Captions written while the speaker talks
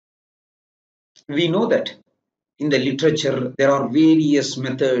We know that in the literature there are various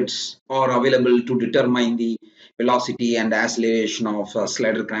methods are available to determine the velocity and acceleration of a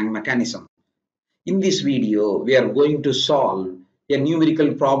slider crank mechanism. In this video, we are going to solve a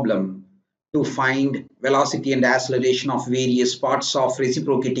numerical problem to find velocity and acceleration of various parts of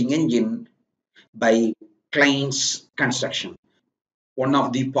reciprocating engine by Kliens construction, one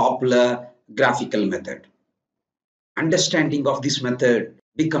of the popular graphical method. Understanding of this method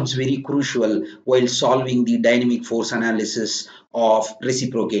becomes very crucial while solving the dynamic force analysis of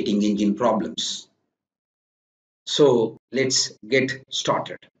reciprocating engine problems. So let's get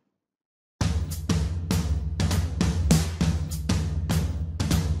started.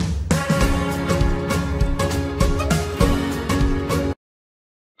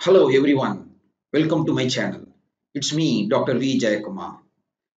 Hello everyone, welcome to my channel. It's me, Dr. V. Jayakumar.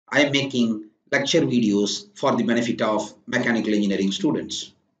 I am making lecture videos for the benefit of mechanical engineering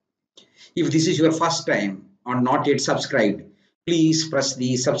students. If this is your first time or not yet subscribed, please press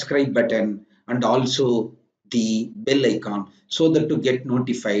the subscribe button and also the bell icon so that to get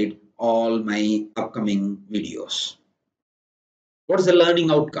notified all my upcoming videos. What is the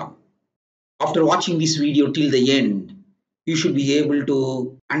learning outcome? After watching this video till the end, you should be able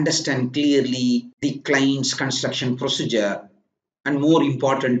to understand clearly the Kliens construction procedure and more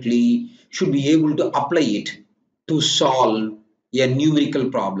importantly, should be able to apply it to solve a numerical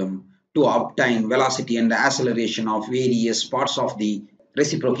problem to obtain velocity and acceleration of various parts of the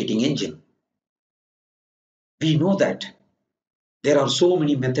reciprocating engine. We know that there are so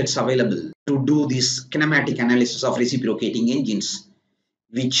many methods available to do this kinematic analysis of reciprocating engines,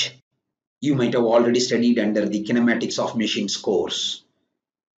 which you might have already studied under the kinematics of machines course.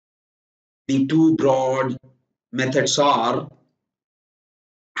 The two broad methods are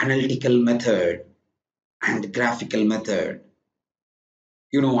analytical method and graphical method.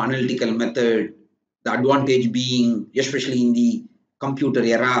 Analytical method, the advantage being, especially in the computer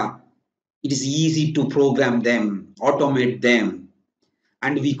era, it is easy to program them, automate them,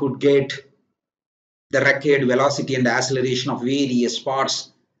 and we could get the record velocity and acceleration of various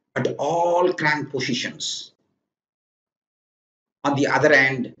parts at all crank positions. On the other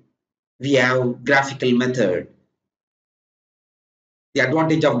hand, we have graphical method. The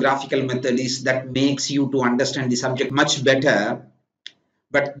advantage of graphical method is that makes you to understand the subject much better,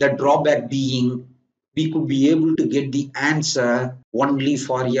 but the drawback being we could be able to get the answer only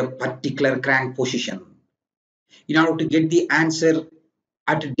for a particular crank position. In order to get the answer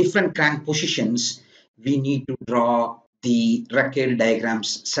at different crank positions, we need to draw the record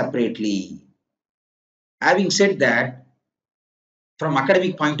diagrams separately. Having said that, from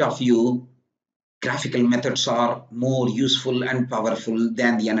academic point of view, graphical methods are more useful and powerful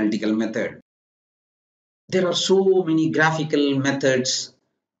than the analytical method. There are so many graphical methods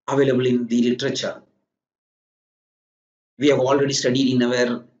available in the literature. We have already studied in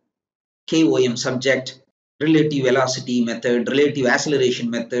our KOM subject relative velocity method, relative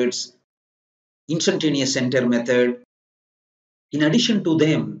acceleration methods, instantaneous center method. In addition to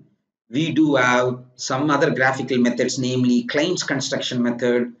them, we do have some other graphical methods, namely Kliens construction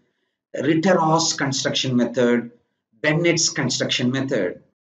method, Ritterhaus construction method, Bennett's construction method.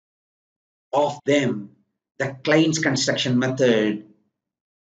 Of them, the Kliens construction method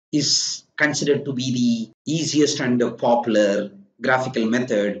is considered to be the easiest and popular graphical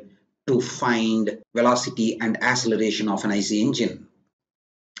method to find velocity and acceleration of an IC engine.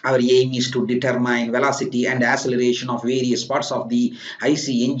 Our aim is to determine velocity and acceleration of various parts of the IC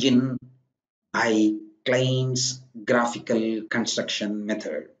engine by Kliens graphical construction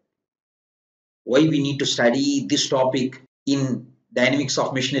method. Why we need to study this topic in dynamics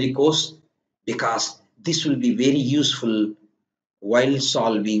of machinery course? Because this will be very useful while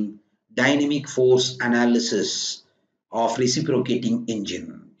solving dynamic force analysis of reciprocating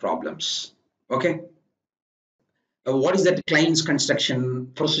engine problems. Okay. What is that Kliens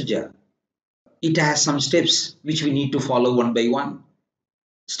construction procedure? It has some steps which we need to follow one by one.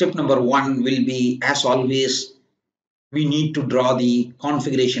 Step number one will be, as always, we need to draw the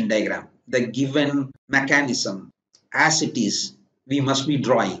configuration diagram. The given mechanism as it is, we must be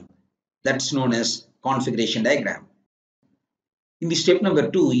drawing. That's known as configuration diagram. In the step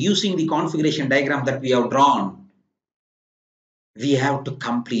number two, using the configuration diagram that we have drawn, we have to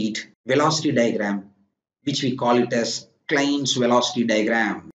complete velocity diagram, which we call it as Kliens velocity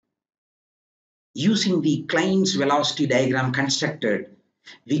diagram. Using the Kliens velocity diagram constructed,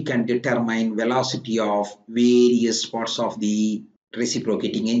 we can determine velocity of various parts of the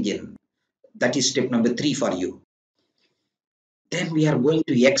reciprocating engine. That is step number 3 for you. Then we are going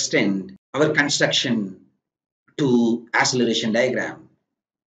to extend our construction to acceleration diagram.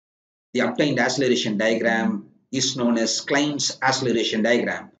 The obtained acceleration diagram is known as Kliens acceleration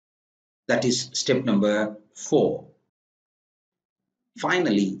diagram. That is step number 4.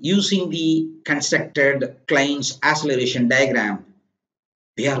 Finally, using the constructed Kliens acceleration diagram,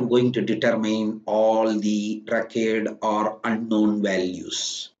 we are going to determine all the record or unknown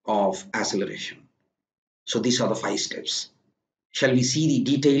values of acceleration. So these are the 5 steps. Shall we see the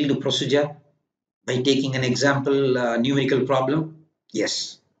detailed procedure by taking an example numerical problem?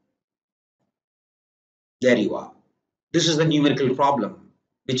 Yes, there you are. This is the numerical problem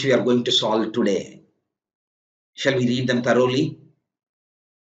which we are going to solve today. Shall we read them thoroughly?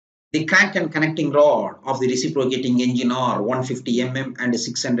 The crank and connecting rod of the reciprocating engine are 150 mm and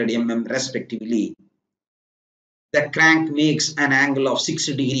 600 mm respectively. The crank makes an angle of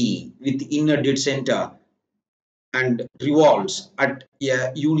 60 degrees with inner dead center and revolves at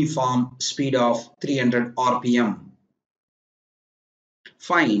a uniform speed of 300 rpm.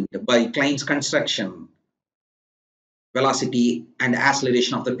 Find by Klien's construction velocity and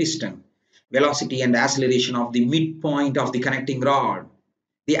acceleration of the piston, velocity and acceleration of the midpoint of the connecting rod,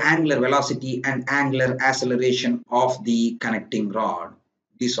 the angular velocity and angular acceleration of the connecting rod.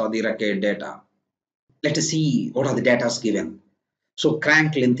 These are the record data. Let us see what are the data given. So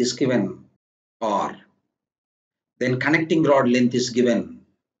crank length is given R. Then connecting rod length is given.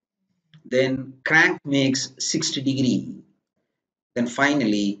 Then crank makes 60 degree. Then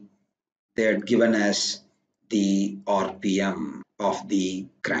finally they are given as the RPM of the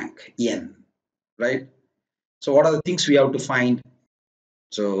crank, N, right? So what are the things we have to find?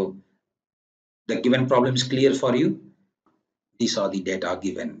 So the given problem is clear for you. These are the data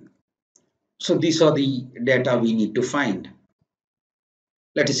given. So these are the data we need to find.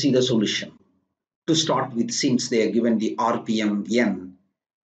 Let us see the solution. To start with, since they are given the RPM N,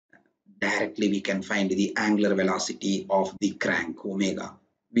 directly we can find the angular velocity of the crank omega.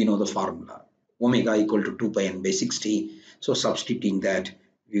 We know the formula. Omega equal to 2 pi n by 60. So substituting that,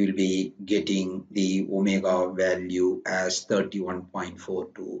 we will be getting the omega value as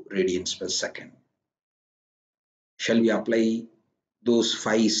 31.42 radians per second. Shall we apply those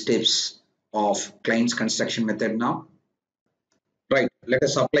 5 steps of Klien's construction method now? Right, let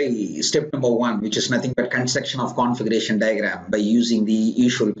us apply step number 1, which is nothing but construction of configuration diagram by using the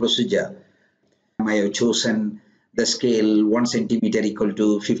usual procedure. I have chosen the scale 1 centimeter equal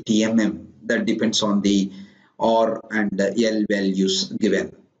to 50 mm. That depends on the R and L values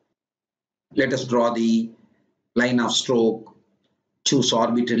given. Let us draw the line of stroke, choose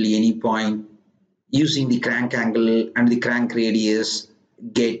arbitrarily any point, using the crank angle and the crank radius,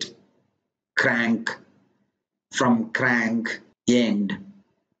 get crank from crank end.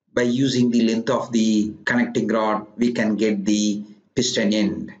 By using the length of the connecting rod, we can get the piston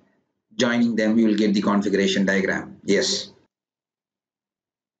end. Joining them, we will get the configuration diagram. Yes.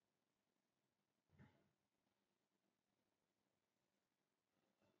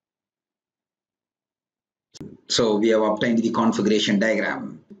 So we have obtained the configuration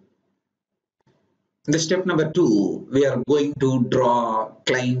diagram. In the step number 2, we are going to draw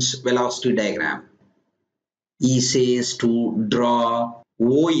Klien's velocity diagram. He says to draw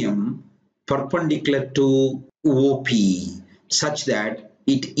OM perpendicular to OP such that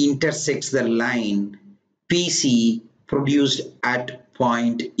it intersects the line PC produced at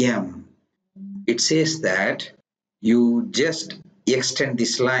point M. It says that you just extend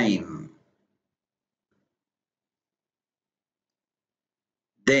this line,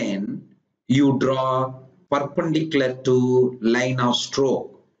 then you draw perpendicular to line of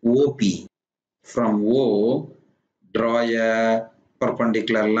stroke OP. From O, draw a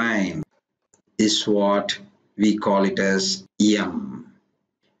perpendicular line. Is what we call it as M.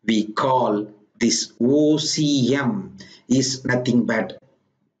 We call this OCM is nothing but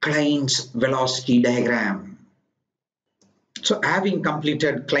Klien's velocity diagram. So having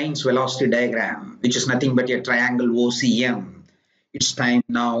completed Klien's velocity diagram, which is nothing but a triangle OCM, it's time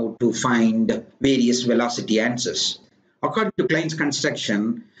now to find various velocity answers. According to Klien's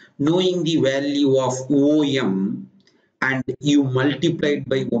construction, knowing the value of OM and you multiply it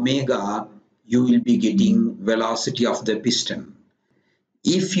by omega, you will be getting velocity of the piston.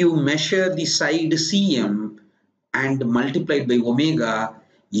 If you measure the side CM and multiply it by omega,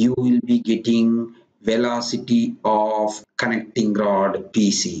 you will be getting velocity of connecting rod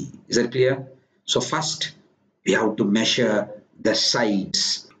PC. Is that clear? So first, we have to measure the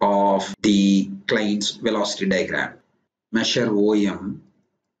sides of the Klien's velocity diagram. Measure OM.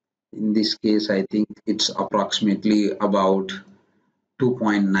 In this case, I think it's approximately about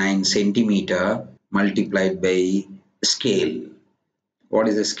 2.9 centimeter multiplied by scale. What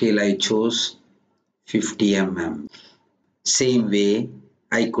is the scale I chose? 50 mm. Same way,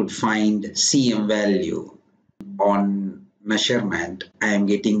 I could find CM value. On measurement, I am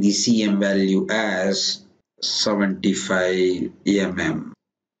getting the CM value as 75 mm.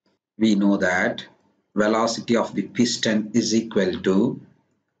 We know that velocity of the piston is equal to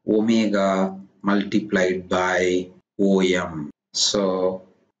omega multiplied by OM. So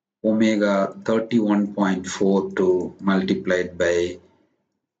omega 31.42 multiplied by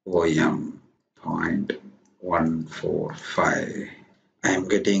OM 0.145. I am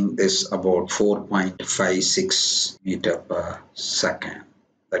getting this about 4.56 meter per second.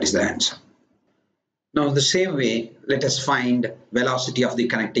 That is the answer. Now, in the same way, let us find velocity of the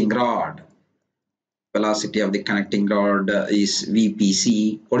connecting rod. Velocity of the connecting rod is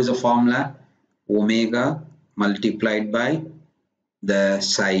VPC. What is the formula? Omega multiplied by the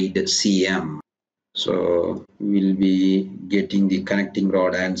side CM. So we'll be getting the connecting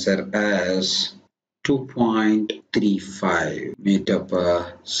rod answer as 2.35 meter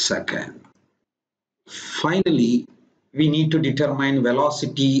per second. Finally, we need to determine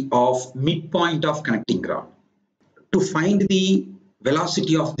velocity of midpoint of connecting rod. To find the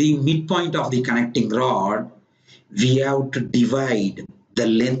velocity of the midpoint of the connecting rod, we have to divide the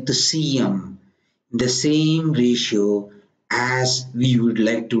length cm in the same ratio as we would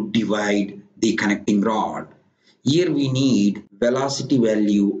like to divide the connecting rod. Here we need velocity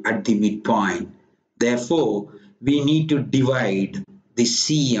value at the midpoint. Therefore, we need to divide the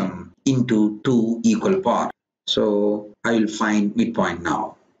cm into two equal parts. So I will find midpoint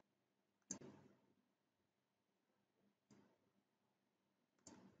now.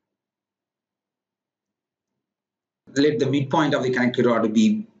 Let the midpoint of the connecting rod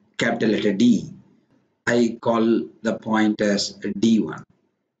be capital letter D. I call the point as D1.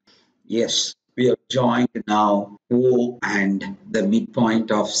 Yes, we have joined now O and the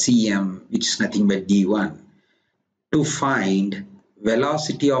midpoint of CM, which is nothing but D1. To find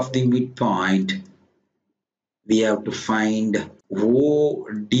velocity of the midpoint, we have to find O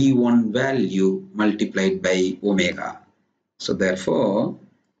D1 value multiplied by omega. So therefore,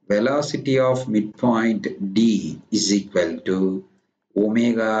 velocity of midpoint D is equal to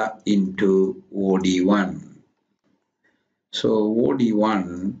omega into OD1. So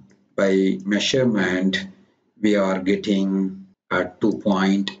OD1 by measurement we are getting at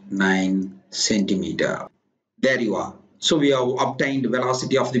 2.9 centimeter. There you are. So we have obtained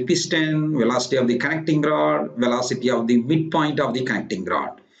velocity of the piston, velocity of the connecting rod, velocity of the midpoint of the connecting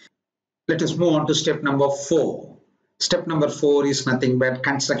rod. Let us move on to step number 4. Step number 4 is nothing but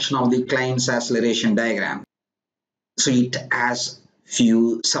construction of the Kliens acceleration diagram. So it has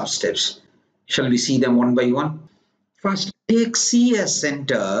few sub-steps. Shall we see them one by one? First, take C as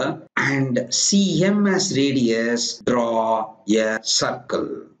center and CM as radius, draw a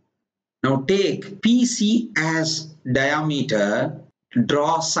circle. Now take PC as diameter,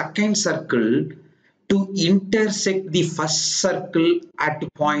 draw second circle to intersect the first circle at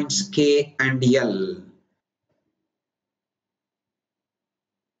points K and L.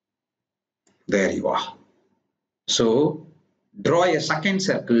 There you are. So draw a second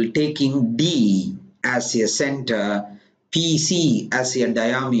circle taking D as a center, PC as a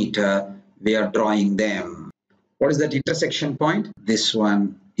diameter. We are drawing them. What is that intersection point? This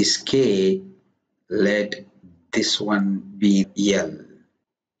one is K. Let this one be L.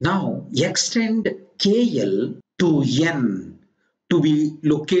 Now extend KL to N to be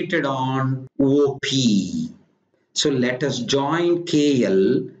located on OP. So let us join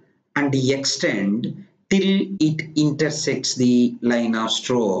KL and extend till it intersects the line of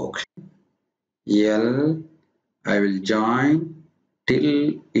stroke. L, I will join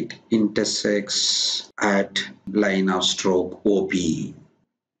till it intersects at line of stroke OP.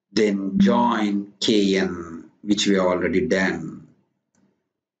 Then join KN, which we have already done.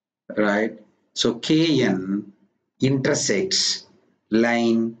 Right? So KN intersects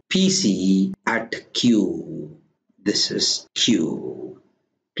line PC at Q. This is Q.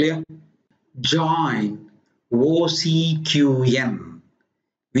 Clear? Join OCQN,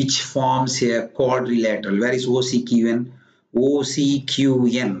 which forms a quadrilateral. Where is OCQN?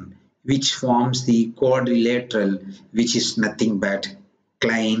 OCQN, which forms the quadrilateral, which is nothing but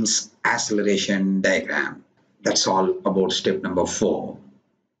Kliens acceleration diagram. That's all about step number 4.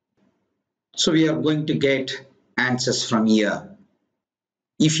 So we are going to get answers from here.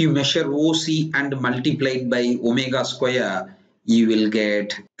 If you measure OC and multiply it by omega square, you will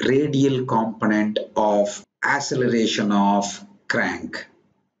get radial component of acceleration of crank.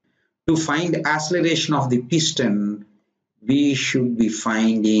 To find acceleration of the piston, we should be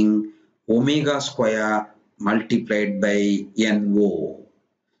finding omega square multiplied by NO.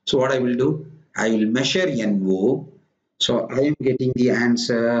 So what I will do? I will measure NO. So I am getting the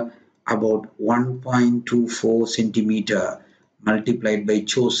answer about 1.24 centimeter multiplied by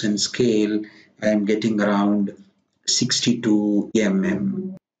chosen scale. I am getting around 62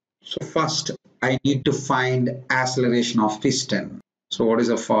 mm. So first I need to find acceleration of piston. So what is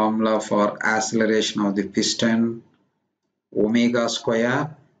the formula for acceleration of the piston? Omega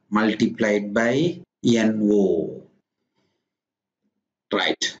square multiplied by NO.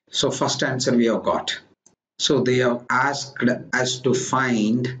 Right. So first answer we have got. So they have asked us to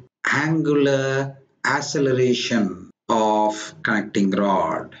find angular acceleration of connecting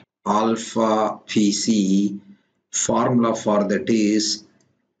rod. Alpha PC, formula for that is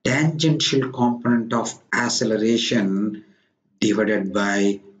tangential component of acceleration divided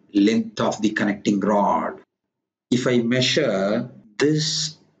by length of the connecting rod. If I measure,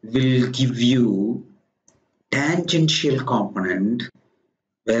 this will give you tangential component,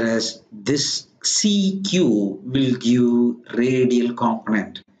 whereas this CQ will give radial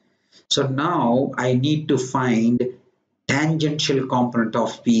component. So now I need to find tangential component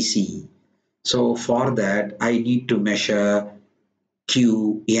of PC. So for that I need to measure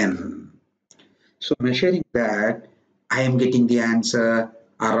QN. So measuring that, I am getting the answer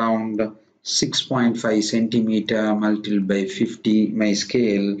around 6.5 centimeter multiplied by 50 my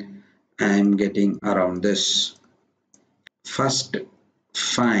scale. I am getting around this. First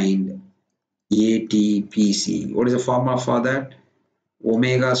find ATPC. What is the formula for that?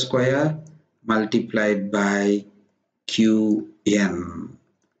 Omega square multiplied by QN.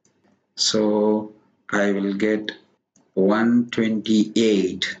 So I will get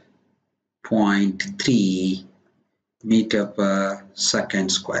 128.3 meter per second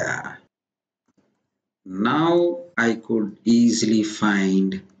square. Now I could easily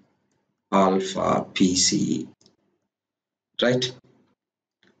find alpha PC, right?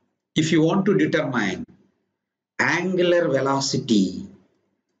 If you want to determine angular velocity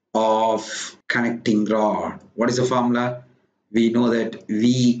of connecting rod, what is the formula? We know that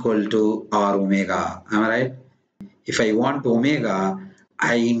V equal to R omega, am I right? If I want omega,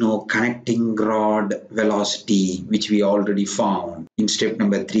 I know connecting rod velocity, which we already found in step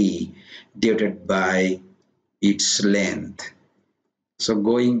number 3, divided by its length. So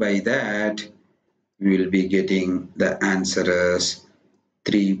going by that, we will be getting the answer as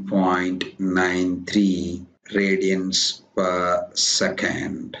 3.93 radians per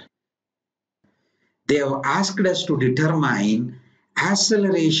second. They have asked us to determine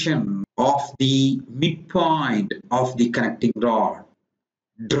acceleration of the midpoint of the connecting rod.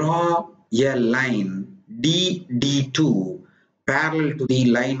 Draw a line DD2 parallel to the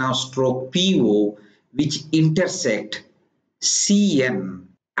line of stroke PO which intersect CN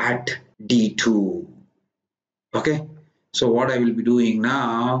at D2. Okay, so what I will be doing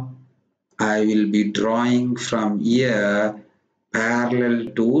now, I will be drawing from here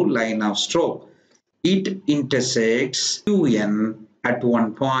parallel to line of stroke. It intersects QN at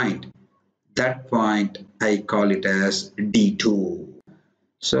one point. That point I call it as D2.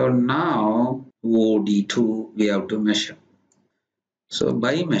 So now OD2 we have to measure. So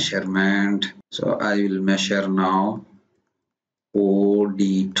by measurement, so I will measure now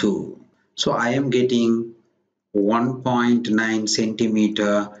OD2. So I am getting 1.9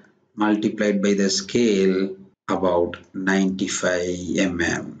 centimeter multiplied by the scale about 95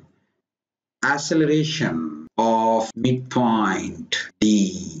 mm. Acceleration of midpoint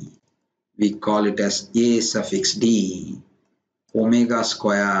D, we call it as A suffix D, omega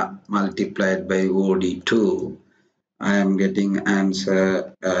square multiplied by OD2. I am getting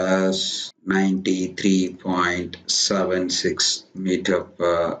answer as 93.76 meter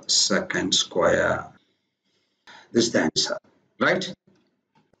per second square. This is the answer, right?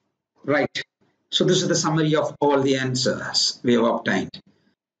 Right. So this is the summary of all the answers we have obtained.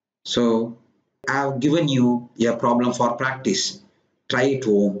 So I have given you a problem for practice. Try it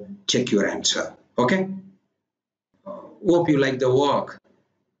home, check your answer. Okay? Hope you like the work.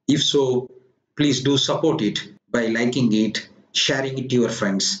 If so, please do support it by liking it, sharing it to your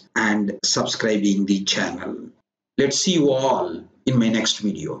friends, and subscribing the channel. Let's see you all in my next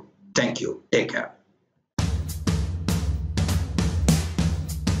video. Thank you. Take care.